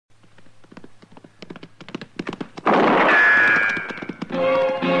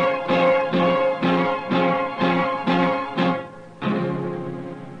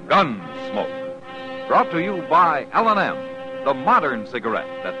Brought to you by L&M, the modern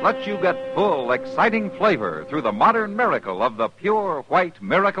cigarette that lets you get full, exciting flavor through the modern miracle of the pure white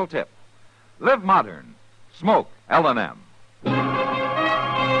miracle tip. Live modern. Smoke L&M.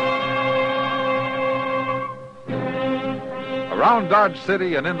 Around Dodge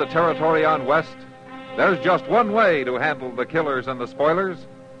City and in the territory on West, there's just one way to handle the killers and the spoilers,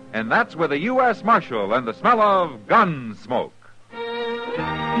 and that's with a U.S. Marshal and the smell of Gunsmoke.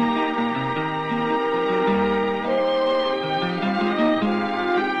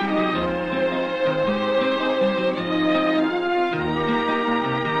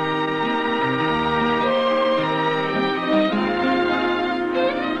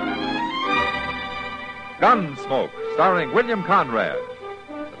 Gunsmoke, starring William Conrad.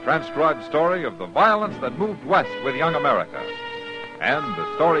 The transcribed story of the violence that moved west with young America. And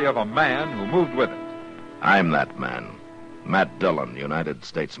the story of a man who moved with it. I'm that man. Matt Dillon, United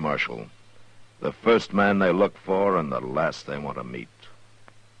States Marshal. The first man they look for and the last they want to meet.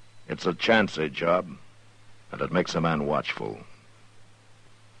 It's a chancy job, and it makes a man watchful.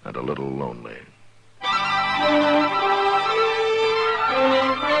 And a little lonely.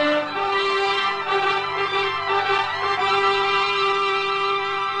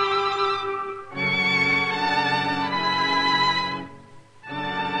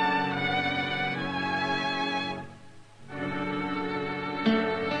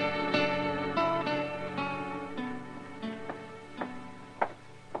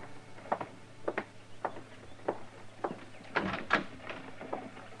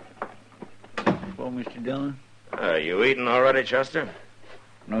 Mr. Dillon? Are you eating already, Chester?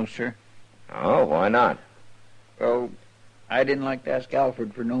 No, sir. Oh, why not? Well, I didn't like to ask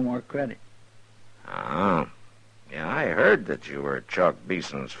Alfred for no more credit. Oh. Yeah, I heard that you were at Chalk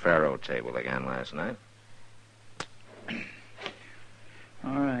Beeson's faro table again last night.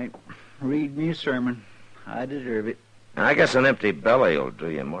 All right. Read me a sermon. I deserve it. I guess an empty belly will do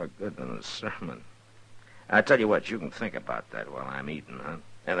you more good than a sermon. I tell you what, you can think about that while I'm eating, huh?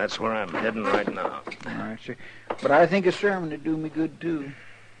 And that's where I'm heading right now. All right, sir. But I think a sermon would do me good, too.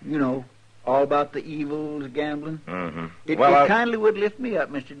 You know, all about the evils of gambling. Mm-hmm. It Well, kindly would lift me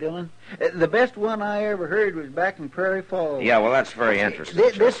up, Mr. Dillon. The best one I ever heard was back in Prairie Falls. Yeah, well, that's very interesting.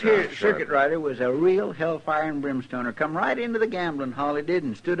 This Chester, here I'm sure. circuit rider was a real hellfire and brimstoner. Come right into the gambling hall, he did,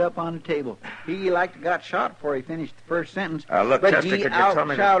 and stood up on the table. He got shot before he finished the first sentence. Look, but Chester, he could you tell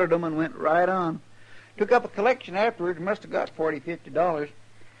me... out-shouted them and went right on. Took up a collection afterwards, must have got $40, $50.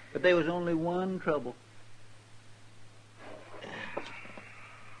 But there was only one trouble.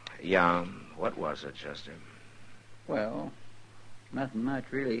 Yeah, what was it, Chester? Well, nothing much,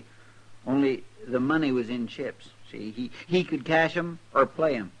 really. Only the money was in chips. See, he could cash 'em or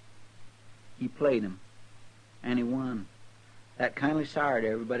play 'em. He played 'em, and he won. That kindly soured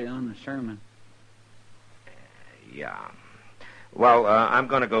everybody on the sermon. Yeah. Well, I'm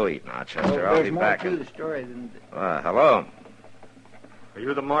going to go eat now, Chester. I'll be back. There's more to the story than... Hello. Are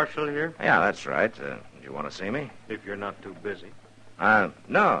you the marshal here? Yeah, that's right. Do you want to see me? If you're not too busy. No,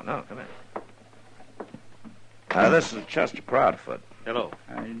 come in. This is Chester Proudfoot. Hello.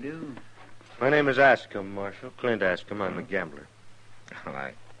 How do you do? My name is Ascom, Marshal. Clint Ascom. I'm a gambler. Well,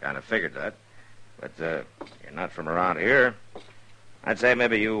 I kind of figured that. But you're not from around here. I'd say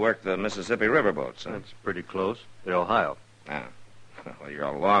maybe you work the Mississippi riverboats, huh? That's pretty close. The Ohio. Ah. Well, you're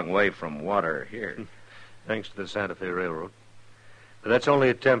a long way from water here. Thanks to the Santa Fe Railroad. But that's only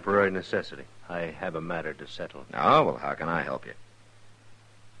a temporary necessity. I have a matter to settle. Oh, well, how can I help you?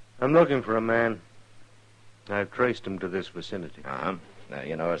 I'm looking for a man. I've traced him to this vicinity. Uh-huh.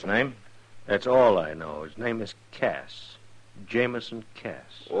 You know his name? That's all I know. His name is Cass. Jameson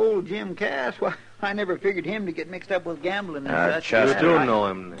Cass. Old Jim Cass? Well, I never figured him to get mixed up with gambling and such. You Chester, do know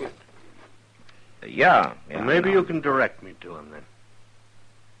him, then. Yeah. Well, maybe you can direct me to him, then.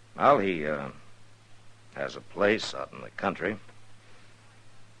 Well, he has a place out in the country.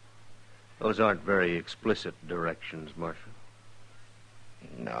 Those aren't very explicit directions, Marshal.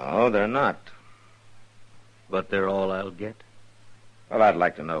 No, they're not. But they're all I'll get. Well, I'd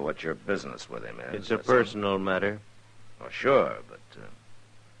like to know what your business with him is. It's a personal matter. Oh, sure, but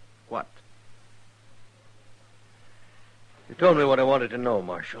what? You told me what I wanted to know,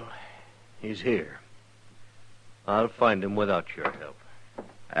 Marshal. He's here. I'll find him without your help.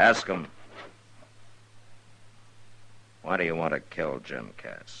 Ask him. Why do you want to kill Jim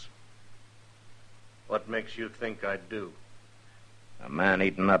Cass? What makes you think I'd do? A man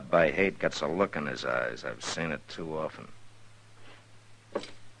eaten up by hate gets a look in his eyes. I've seen it too often.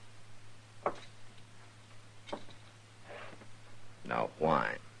 Now,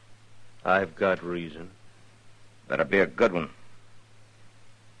 why? I've got reason. Better be a good one.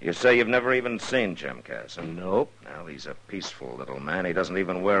 You say you've never even seen Jim Cass, huh? Nope. Well, he's a peaceful little man. He doesn't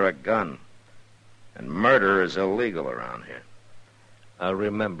even wear a gun. And murder is illegal around here. I'll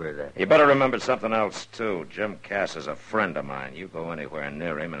remember that. You better remember something else, too. Jim Cass is a friend of mine. You go anywhere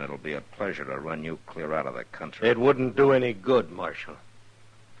near him, and it'll be a pleasure to run you clear out of the country. It wouldn't do any good, Marshal.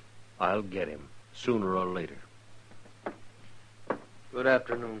 I'll get him, sooner or later. Good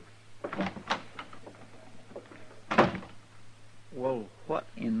afternoon. Well, what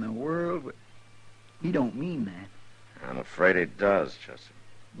in the world? He don't mean that. I'm afraid he does, Chester.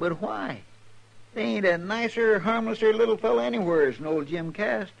 But why? There ain't a nicer, harmlesser little fella anywhere than old Jim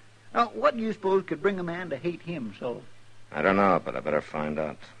Cass. Now, what do you suppose could bring a man to hate him so? I don't know, but I better find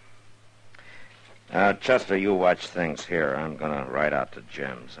out. Chester, you watch things here. I'm going to ride out to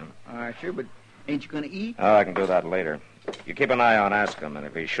Jim's. Huh? All right, sure, but ain't you going to eat? Oh, I can do that later. You keep an eye on Ascom, and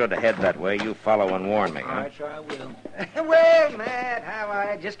if he should head that way, you follow and warn me, All huh? right, sure, I will. Well, Matt, how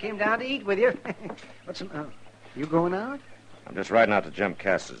I just came down to eat with you. You going out? I'm just riding out to Jim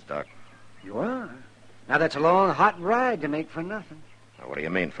Cass's, Doc. You are. Now, that's a long, hot ride to make for nothing. Now, what do you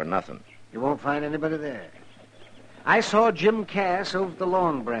mean for nothing? You won't find anybody there. I saw Jim Cass over at the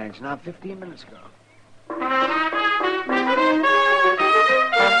Long Branch now 15 minutes ago.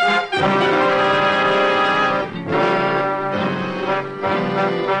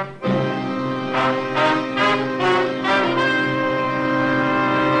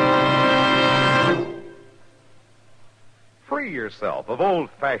 Free yourself of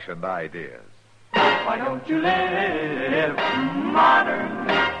old-fashioned ideas. Why don't you live modern?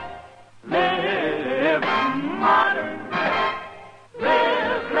 Live modern.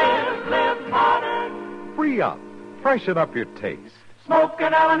 Live modern. Free up. Freshen up your taste. Smoke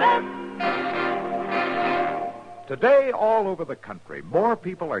an L&M. Today, all over the country, more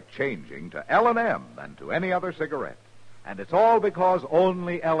people are changing to L&M than to any other cigarette. And it's all because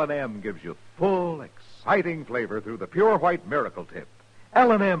only L&M gives you full, exciting flavor through the pure white miracle tip.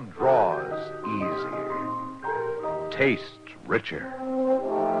 L&M draws easier, tastes richer,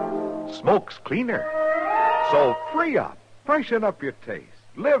 smokes cleaner. So free up, freshen up your taste,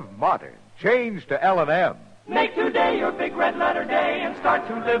 live modern, change to L&M. Make today your big red letter day and start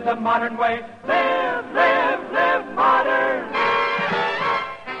to live the modern way. Live modern.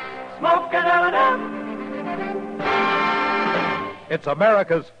 Smoke an L&M. It's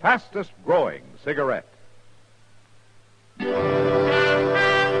America's fastest growing cigarette.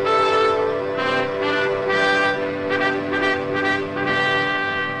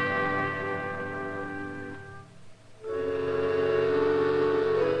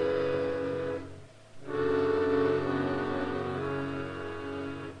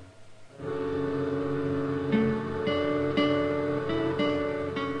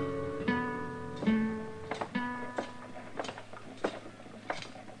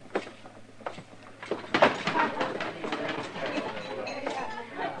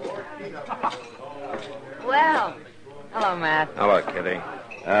 Well, hello, Matt. Hello, Kitty.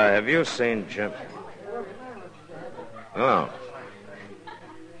 Have you seen Jim? Oh.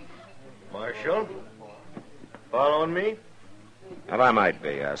 Marshal? Following me? Well, I might be,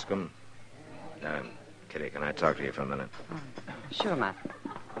 Ascom. Kitty, can I talk to you for a minute? Sure, Matt.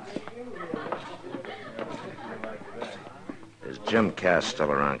 Is Jim Cass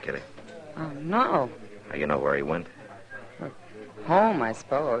still around, Kitty? Oh, no. You know where he went? Home, I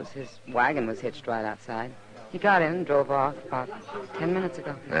suppose. His wagon was hitched right outside. He got in and drove off about 10 minutes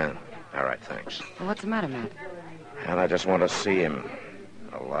ago. Yeah. All right, thanks. Well, what's the matter, Matt? And I just want to see him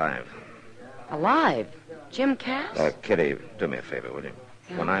alive. Alive? Jim Cass? Kitty, do me a favor, will you?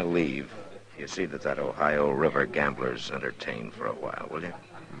 Yeah. When I leave, you see that Ohio River gambler's entertained for a while, will you?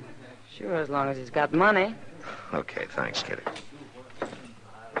 Sure, as long as he's got money. Okay, thanks, Kitty.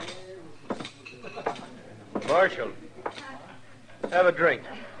 Marshal, have a drink.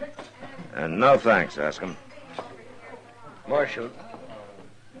 No thanks, Ascom. Marshal,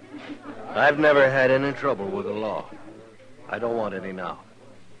 I've never had any trouble with the law. I don't want any now.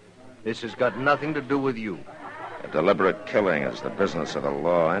 This has got nothing to do with you. A deliberate killing is the business of the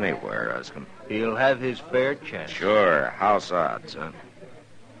law anywhere, Ascom. He'll have his fair chance. Sure, house odds, huh?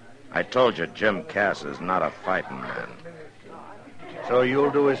 I told you Jim Cass is not a fighting man. So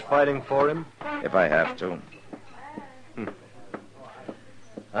you'll do his fighting for him? If I have to.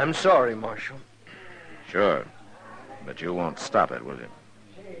 I'm sorry, Marshal. Sure. But you won't stop it, will you?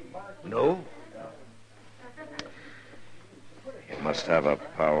 No? You must have a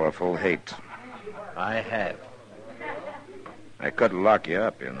powerful hate. I have. I could lock you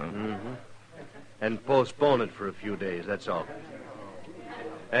up, you know. Mm-hmm. And postpone it for a few days, that's all.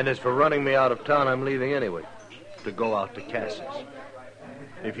 And as for running me out of town, I'm leaving anyway. To go out to Cass's.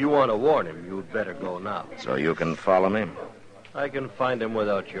 If you want to warn him, you'd better go now. So you can follow me? I can find him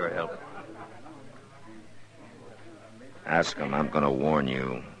without your help. Ask him, I'm going to warn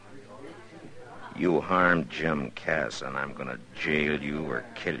you. You harmed Jim Cass, and I'm going to jail you or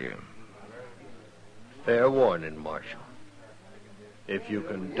kill you. Fair warning, Marshal. If you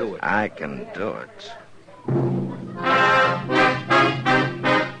can do it. I can do it.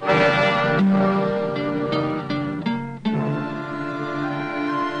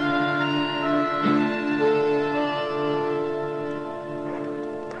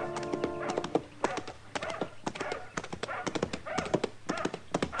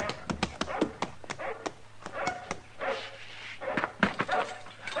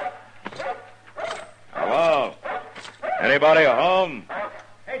 Hello? Anybody home?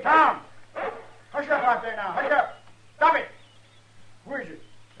 Hey, Tom! Hush up out there now. Hush up. Stop it. Who is it?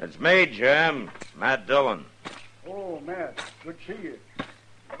 It's me, Jim. Matt Dillon. Oh, Matt. Good to see you.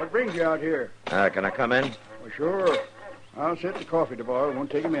 What brings you out here? Can I come in? Well, sure. I'll set the coffee to boil. It won't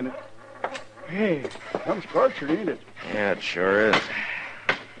take a minute. Hey, some scorcher, ain't it? Yeah, it sure is.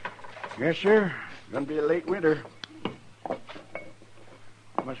 Yes, sir. Gonna be a late winter.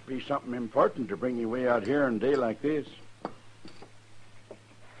 Must be something important to bring you way out here on a day like this.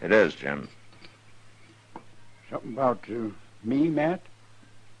 It is, Jim. Something about me, Matt?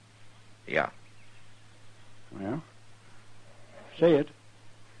 Yeah. Well, say it.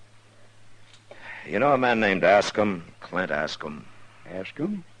 You know a man named Ascom? Clint Ascom? Ask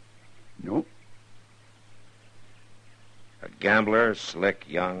him. Nope. A gambler, slick,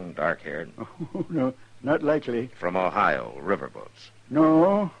 young, dark-haired. Oh, no, not likely. From Ohio, riverboats.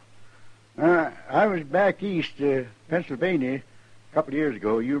 No. I was back east, Pennsylvania, a couple of years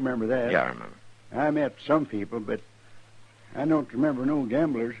ago. You remember that? Yeah, I remember. I met some people, but I don't remember no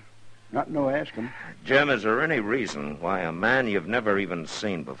gamblers. Not no ask 'em. Jim, is there any reason why a man you've never even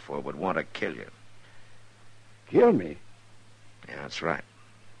seen before would want to kill you? Kill me? Yeah, that's right.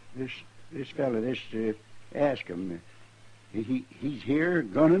 This fella, ask him. He's here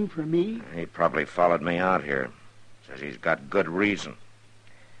gunning for me? He probably followed me out here. Says he's got good reason.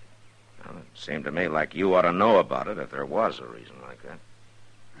 Well, it seemed to me like you ought to know about it if there was a reason like that.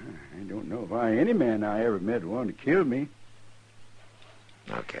 I don't know why any man I ever met wanted to kill me.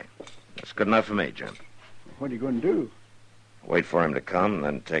 Okay. That's good enough for me, Jim. What are you going to do? Wait for him to come,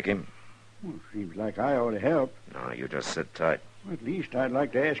 then take him. Well, seems like I ought to help. No, you just sit tight. Well, at least I'd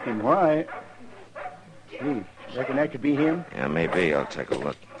like to ask him why. Gee, reckon that could be him? Yeah, maybe. I'll take a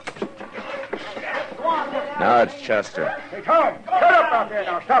look. No, it's Chester. Hey, Tom, shut up out there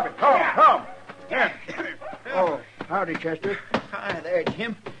now. Stop it. Tom. Yeah. Oh, howdy, Chester. Hi there,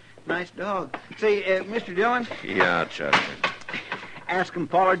 Jim. Nice dog. Say, Mr. Dillon, Yeah, Chester. ask him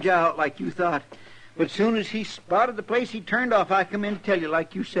followed you out like you thought. But as soon as he spotted the place, he turned off. I come in to tell you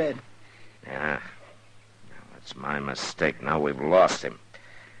like you said. Yeah. That's my mistake. Now we've lost him.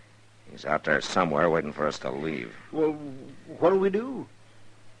 He's out there somewhere waiting for us to leave. Well, what'll we do?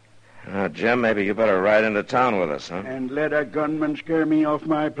 Jim, maybe you better ride into town with us, huh? And let a gunman scare me off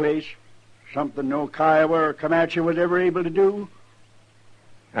my place? Something no Kiowa or Comanche was ever able to do?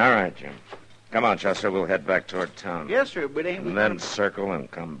 All right, Jim. Come on, Chester. We'll head back toward town. Yes, sir, but ain't we... And then circle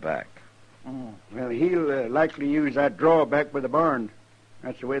and come back. Oh, well, he'll likely use that drawback by the barn.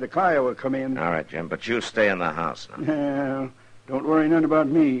 That's the way the Kiowa come in. All right, Jim, but you stay in the house now. Well, don't worry none about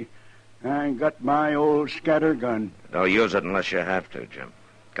me. I got my old scatter gun. Don't use it unless you have to, Jim.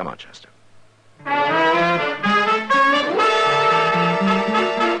 Come on, Chester.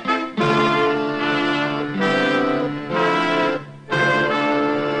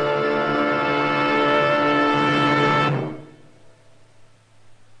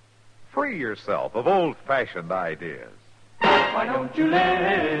 Free yourself of old-fashioned ideas. Why don't you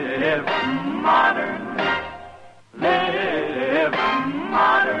live modern? Live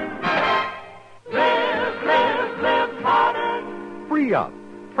modern. Live modern. Free up.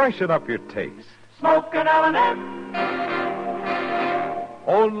 Freshen up your taste. Smoke an L&M.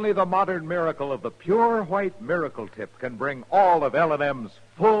 Only the modern miracle of the pure white miracle tip can bring all of L&M's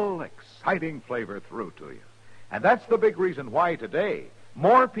full, exciting flavor through to you. And that's the big reason why today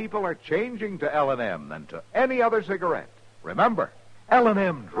more people are changing to L&M than to any other cigarette. Remember,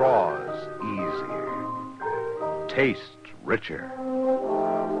 L&M draws easier, tastes richer,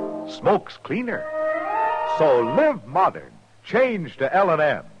 smokes cleaner. So live modern. Change to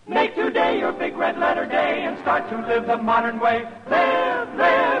L&M. Make today your big red letter day and start to live the modern way. Live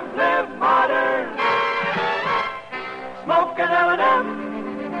modern. Smoke an L&M.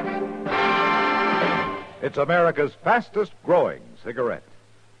 It's America's fastest growing cigarette.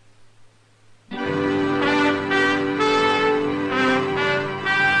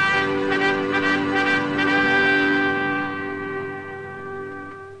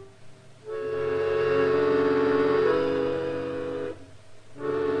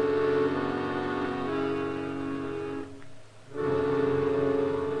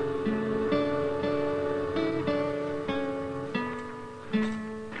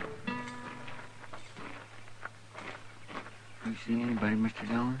 see anybody, Mr.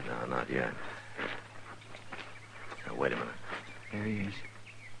 Dillon? No, not yet. Now, wait a minute. There he is.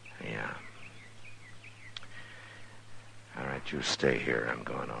 Yeah. All right, you stay here. I'm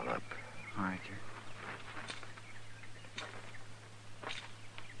going on up. All right, sir.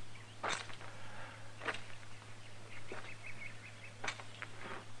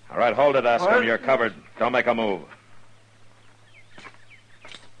 All right, hold it, Askham. What? You're covered. Don't make a move.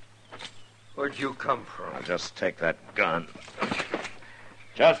 Where'd you come from? Now, just take that gun.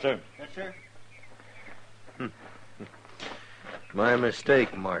 Chester. Yes, sir. My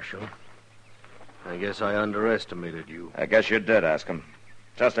mistake, Marshal. I guess I underestimated you. I guess you did, Askham.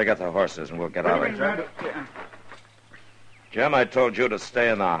 Chester, get the horses and we'll get out of here. Jim, I told you to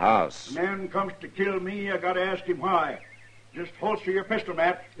stay in the house. Man comes to kill me, I gotta ask him why. Just holster your pistol,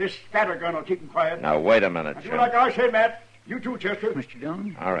 Matt. This scattergun will keep him quiet. Now, wait a minute, Do Jim. like I say, Matt. You too, Chester. Mr.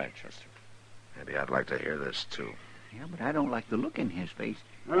 Dillon? All right, Chester. Maybe I'd like to hear this, too. Yeah, but I don't like the look in his face.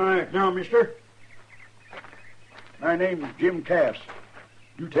 All right, now, mister. My name's Jim Cass.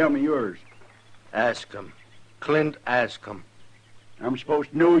 You tell me yours. Askham. Clint Askham. I'm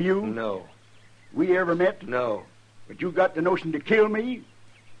supposed to know you? No. We ever met? No. But you got the notion to kill me?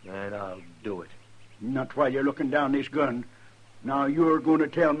 And I'll do it. Not while you're looking down this gun. Now you're going to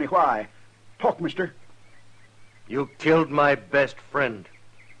tell me why. Talk, mister. You killed my best friend.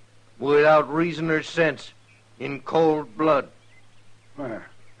 Without reason or sense. In cold blood. Why,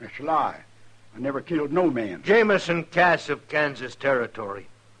 that's a lie. I never killed no man. Jameson Cass of Kansas Territory.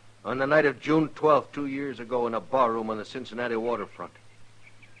 On the night of June 12th, 2 years ago, in a barroom on the Cincinnati waterfront.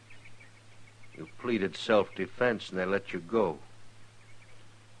 You pleaded self-defense and they let you go.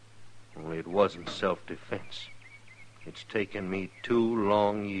 Only it wasn't self-defense. It's taken me 2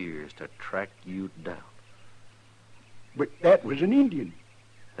 long years to track you down. But that was an Indian.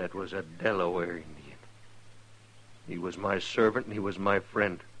 That was a Delaware Indian. He was my servant and he was my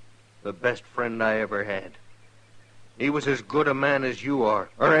friend. The best friend I ever had. He was as good a man as you are,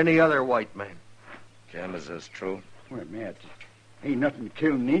 or any other white man. Jim, is this true? Well, Matt, ain't nothing to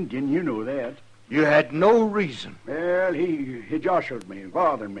kill an Indian, you know that. You had no reason. Well, he jostled me,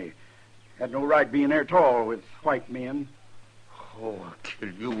 bothered me. Had no right being there at all with white men. Oh, I'll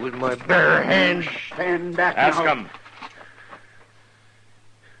kill you with my bare hands. Stand back Ask now. him.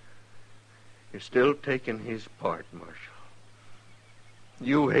 You're still taking his part, Marshal.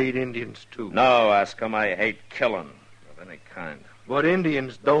 You hate Indians, too. No, Askham, I hate killing of any kind. But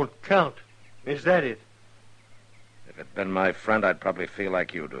Indians don't count. Is that it? If it'd been my friend, I'd probably feel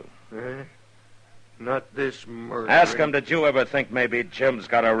like you do. Eh? Not this murder. Ask him, did you ever think maybe Jim's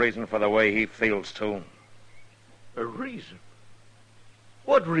got a reason for the way he feels, too? A reason?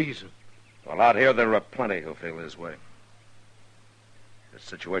 What reason? Well, out here there are plenty who feel his way. The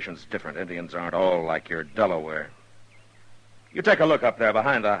situation's different. Indians aren't all like your Delaware. You take a look up there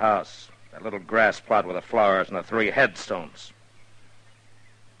behind the house. That little grass plot with the flowers and the 3 headstones.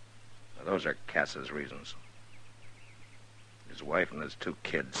 Now, those are Cass's reasons. His wife and his 2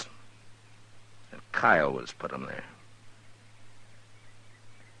 kids. And Kiowas put him there.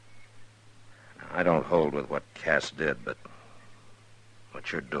 Now, I don't hold with what Cass did, but what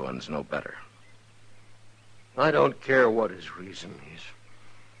you're doing's no better. I don't care what his reason is.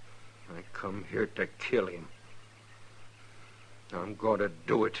 I come here to kill him. I'm going to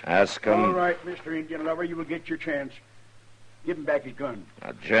do it. Ask him. All right, Mr. Indian lover, you will get your chance. Give him back his gun.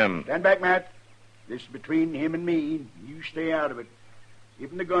 Now, Jim. Stand back, Matt. This is between him and me. You stay out of it.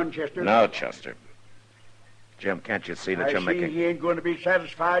 Give him the gun, Chester. No, Chester. Jim, can't you see that I you're see making... he ain't going to be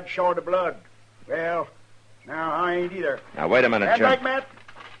satisfied short of blood. Well, now I ain't either. Now, wait a minute, Stand Jim. back, Matt.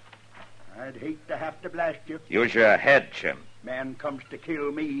 I'd hate to have to blast you. Use your head, Jim. Man comes to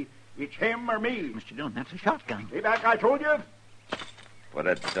kill me. It's him or me. Mr. Dillon, that's a shotgun. Stay back, I told you. Put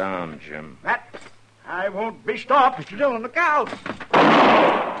it down, Jim. Matt, I won't be stopped. Mr. Dillon, look out!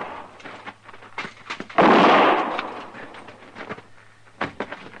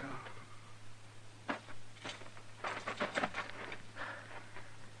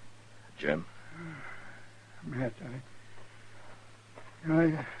 Jim? Matt,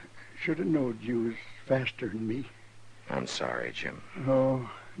 I should have known you was faster than me. I'm sorry, Jim. Oh,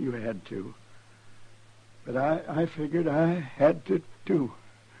 you had to. But I figured I had to, too.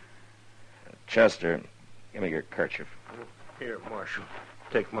 Chester, give me your kerchief. Here, Marshal.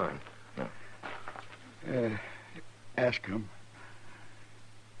 Take mine. Ask him.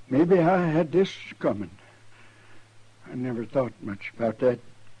 Maybe I had this coming. I never thought much about that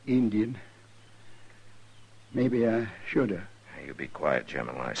Indian. Maybe I should have. You be quiet, Jim,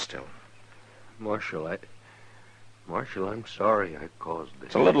 and lie still. Marshal, I'm sorry I caused this.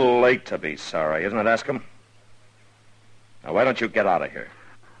 It's a little late to be sorry, isn't it, Askham? Now, why don't you get out of here?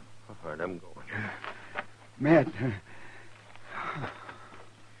 All right, I'm going. Matt,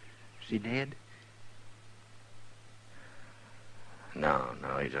 Is he dead? No,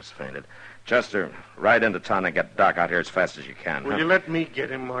 he just fainted. Chester, ride into town and get Doc out here as fast as you can. Will you let me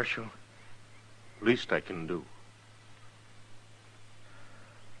get him, Marshal? Least I can do.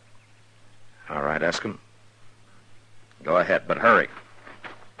 All right, ask him. Go ahead, but hurry.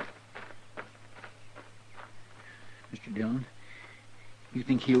 Mr. Dillon, you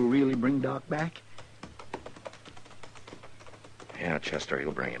think he'll really bring Doc back? Yeah, Chester,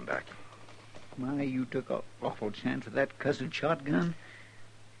 he'll bring him back. My, you took an awful chance with that cussed shotgun.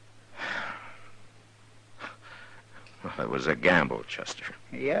 Well, it was a gamble, Chester.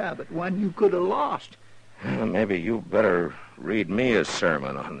 Yeah, but one you could have lost. Well, maybe you better read me a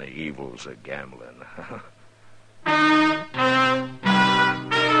sermon on the evils of gambling.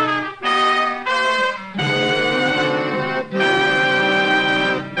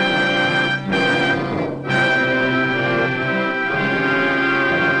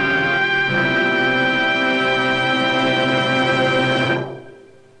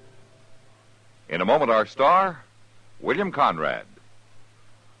 In a moment, our star, William Conrad.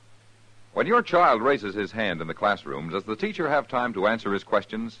 When your child raises his hand in the classroom, does the teacher have time to answer his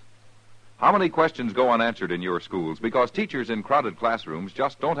questions? How many questions go unanswered in your schools because teachers in crowded classrooms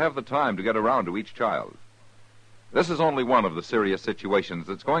just don't have the time to get around to each child? This is only one of the serious situations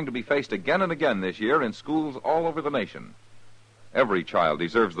that's going to be faced again and again this year in schools all over the nation. Every child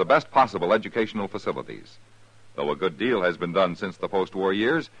deserves the best possible educational facilities. Though a good deal has been done since the post-war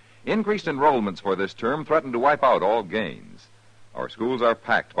years, increased enrollments for this term threaten to wipe out all gains. Our schools are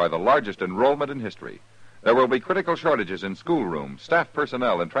packed by the largest enrollment in history. There will be critical shortages in schoolrooms, staff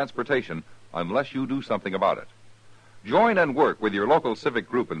personnel, and transportation unless you do something about it. Join and work with your local civic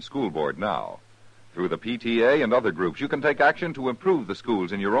group and school board now. Through the PTA and other groups, you can take action to improve the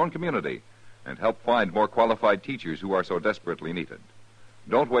schools in your own community and help find more qualified teachers who are so desperately needed.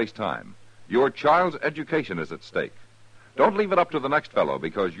 Don't waste time. Your child's education is at stake. Don't leave it up to the next fellow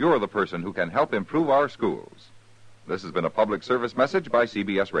because you're the person who can help improve our schools. This has been a public service message by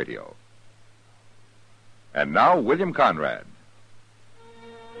CBS Radio. And now, William Conrad.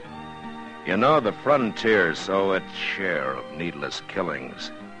 You know, the frontier's so its share of needless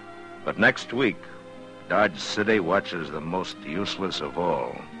killings. But next week, Dodge City watches the most useless of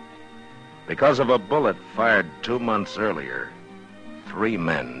all. Because of a bullet fired 2 months earlier, 3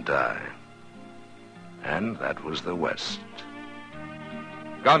 men die. And that was the West.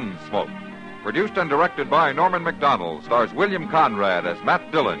 Gunsmoke. Produced and directed by Norman MacDonald, stars William Conrad as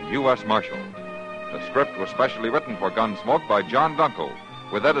Matt Dillon, U.S. Marshal. The script was specially written for Gunsmoke by John Dunkel,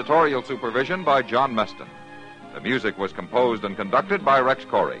 with editorial supervision by John Meston. The music was composed and conducted by Rex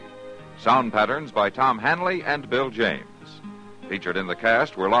Corey. Sound patterns by Tom Hanley and Bill James. Featured in the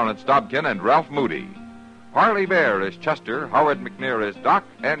cast were Lawrence Dobkin and Ralph Moody. Harley Bear is Chester, Howard McNear is Doc,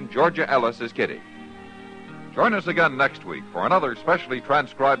 and Georgia Ellis is Kitty. Join us again next week for another specially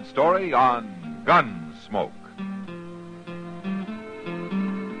transcribed story on Gunsmoke.